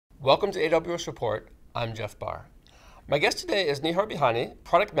Welcome to AWS Report. I'm Jeff Barr. My guest today is Nihar Bihani,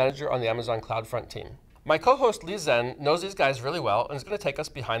 product manager on the Amazon CloudFront team. My co-host Lee Zen knows these guys really well and is going to take us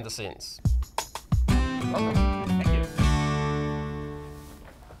behind the scenes. Welcome. Thank you.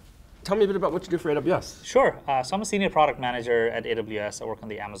 Tell me a bit about what you do for AWS. Sure. So I'm a senior product manager at AWS. I work on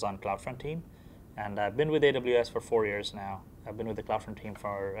the Amazon CloudFront team. And I've been with AWS for 4 years now. I've been with the CloudFront team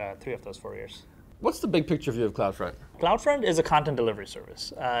for 3 of those 4 years. What's the big picture view of CloudFront? CloudFront is a content delivery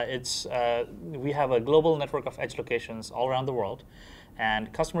service. We have a global network of edge locations all around the world,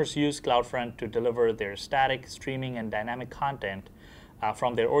 and customers use CloudFront to deliver their static, streaming, and dynamic content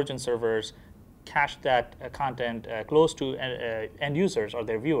from their origin servers, cache that content close to end users or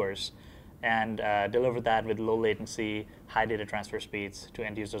their viewers, and deliver that with low latency, high data transfer speeds to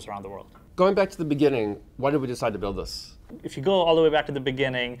end users around the world. Going back to the beginning, why did we decide to build this? If you go all the way back to the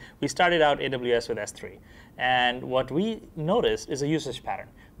beginning, we started out AWS with S3. And what we noticed is a usage pattern.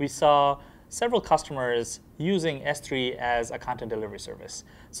 We saw several customers using S3 as a content delivery service.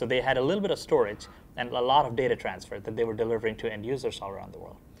 So they had a little bit of storage and a lot of data transfer that they were delivering to end users all around the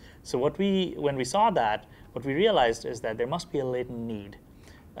world. So when we saw that, what we realized is that there must be a latent need,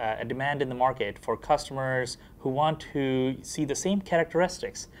 a demand in the market for customers who want to see the same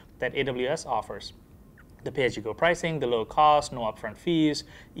characteristics that AWS offers. The pay-as-you-go pricing, the low cost, no upfront fees,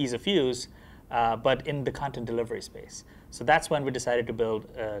 ease of use, but in the content delivery space. So that's when we decided to build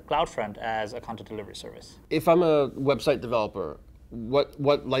CloudFront as a content delivery service. If I'm a website developer, what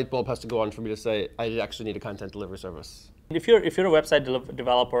light bulb has to go on for me to say, I actually need a content delivery service? If you're a website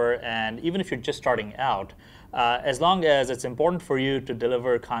developer, and even if you're just starting out, as long as it's important for you to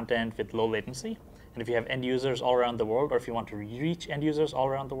deliver content with low latency, and if you have end users all around the world, or if you want to reach end users all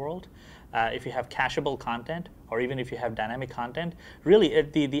around the world, if you have cacheable content, or even if you have dynamic content, really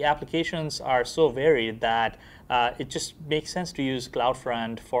the applications are so varied that it just makes sense to use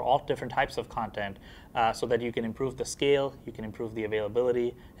CloudFront for all different types of content so that you can improve the scale, you can improve the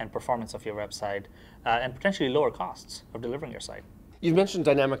availability and performance of your website, and potentially lower costs of delivering your site. You've mentioned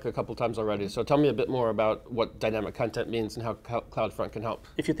dynamic a couple times already, so tell me a bit more about what dynamic content means and how CloudFront can help.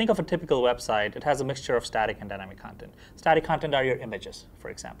 If you think of a typical website, it has a mixture of static and dynamic content. Static content are your images, for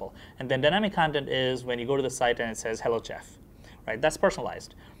example. And then dynamic content is when you go to the site and it says, "Hello, Jeff." Right? That's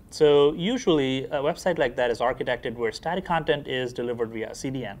personalized. So usually, a website like that is architected where static content is delivered via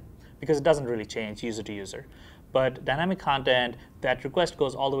CDN, because it doesn't really change user to user. But dynamic content, that request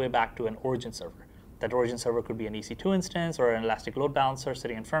goes all the way back to an origin server. That origin server could be an EC2 instance or an elastic load balancer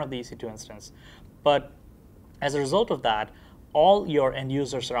sitting in front of the EC2 instance. But as a result of that, all your end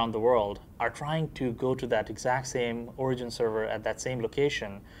users around the world are trying to go to that exact same origin server at that same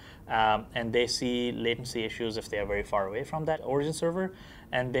location, and they see latency issues if they are very far away from that origin server,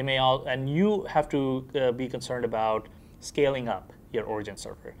 and you have to be concerned about scaling up your origin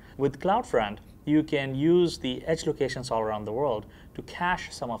server. With CloudFront, you can use the edge locations all around the world to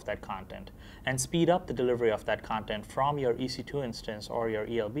cache some of that content and speed up the delivery of that content from your EC2 instance or your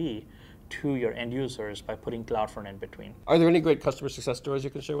ELB to your end users by putting CloudFront in between. Are there any great customer success stories you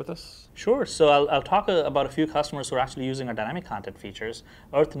can share with us? Sure. So I'll talk about a few customers who are actually using our dynamic content features.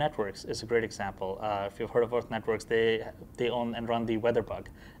 Earth Networks is a great example. If you've heard of Earth Networks, they own and run the WeatherBug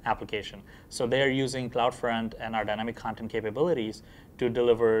application. So they are using CloudFront and our dynamic content capabilities to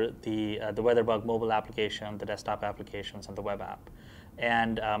deliver the WeatherBug mobile application, the desktop applications, and the web app.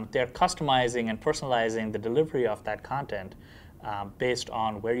 And they're customizing and personalizing the delivery of that content based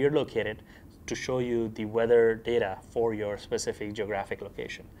on where you're located to show you the weather data for your specific geographic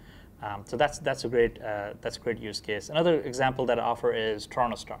location. So that's a great use case. Another example that I offer is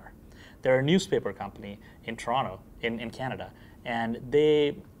Toronto Star. They're a newspaper company in Toronto, in Canada, and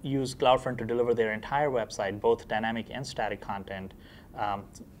they use CloudFront to deliver their entire website, both dynamic and static content,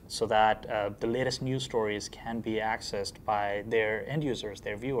 so that the latest news stories can be accessed by their end users,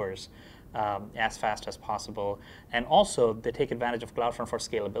 their viewers, as fast as possible. And also, they take advantage of CloudFront for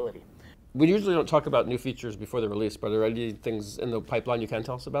scalability. We usually don't talk about new features before they're released, but are there any things in the pipeline you can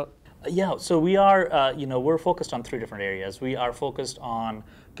tell us about? Yeah, so we are, we're focused on 3 different areas. We are focused on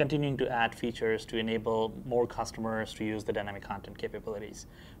continuing to add features to enable more customers to use the dynamic content capabilities.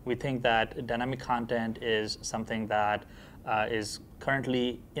 We think that dynamic content is something that is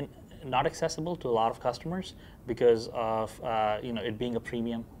currently not accessible to a lot of customers because of it being a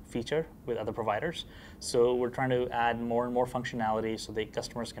premium feature with other providers. So we're trying to add more and more functionality so the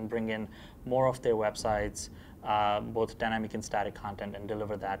customers can bring in more of their websites, both dynamic and static content, and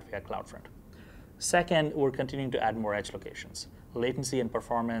deliver that via CloudFront. Second, we're continuing to add more edge locations. Latency and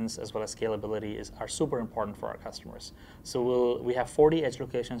performance as well as scalability are super important for our customers. So we have 40 edge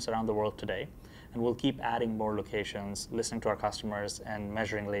locations around the world today. and we'll keep adding more locations, listening to our customers, and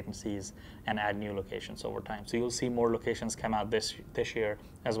measuring latencies, and add new locations over time. So you'll see more locations come out this year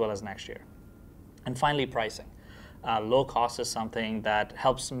as well as next year. And finally, pricing. Low cost is something that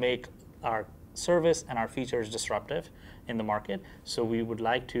helps make our service and our features disruptive in the market. So we would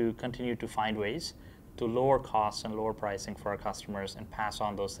like to continue to find ways to lower costs and lower pricing for our customers and pass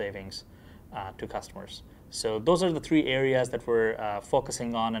on those savings to customers. So those are the three areas that we're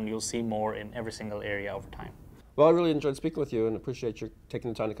focusing on, and you'll see more in every single area over time. Well, I really enjoyed speaking with you and appreciate you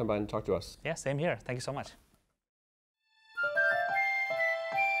taking the time to come by and talk to us. Yeah, same here. Thank you so much.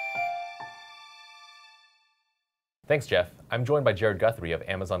 Thanks, Jeff. I'm joined by Jared Guthrie of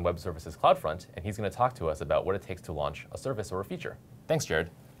Amazon Web Services CloudFront, and he's going to talk to us about what it takes to launch a service or a feature. Thanks, Jared.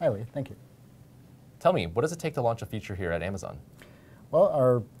 Hi, Lee. Thank you. Tell me, what does it take to launch a feature here at Amazon? Well,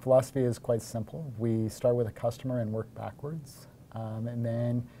 our philosophy is quite simple. We start with a customer and work backwards. And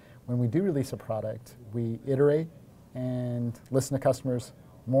then when we do release a product, we iterate and listen to customers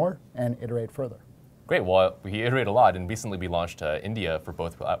more and iterate further. Great. Well, we iterate a lot, and recently we launched India for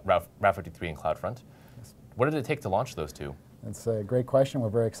both Route 53 and CloudFront. Yes. What did it take to launch those two? That's a great question. We're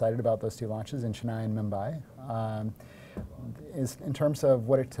very excited about those two launches in Chennai and Mumbai. In terms of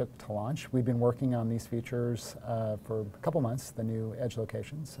what it took to launch, we've been working on these features for a couple months, the new edge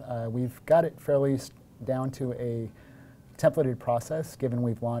locations. We've got it fairly down to a templated process, given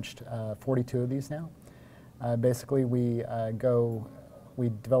we've launched 42 of these now. Basically, we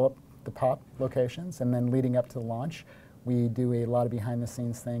develop the pop locations, and then leading up to the launch, we do a lot of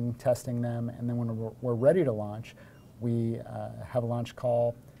behind-the-scenes thing, testing them, and then when we're ready to launch, we have a launch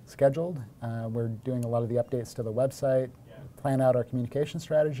call scheduled. We're doing a lot of the updates to the website, plan out our communication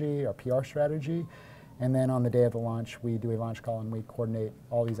strategy, our PR strategy, and then on the day of the launch, we do a launch call and we coordinate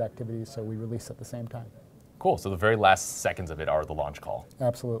all these activities so we release at the same time. Cool. So the very last seconds of it are the launch call.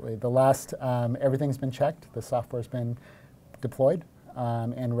 Absolutely. The last, everything's been checked, the software's been deployed,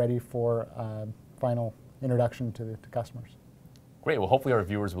 and ready for final introduction to customers. Great. Well, hopefully our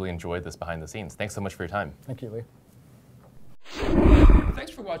viewers really enjoyed this behind the scenes. Thanks so much for your time. Thank you, Lee.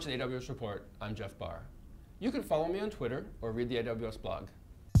 Thanks for watching the AWS Report. I'm Jeff Barr. You can follow me on Twitter or read the AWS blog.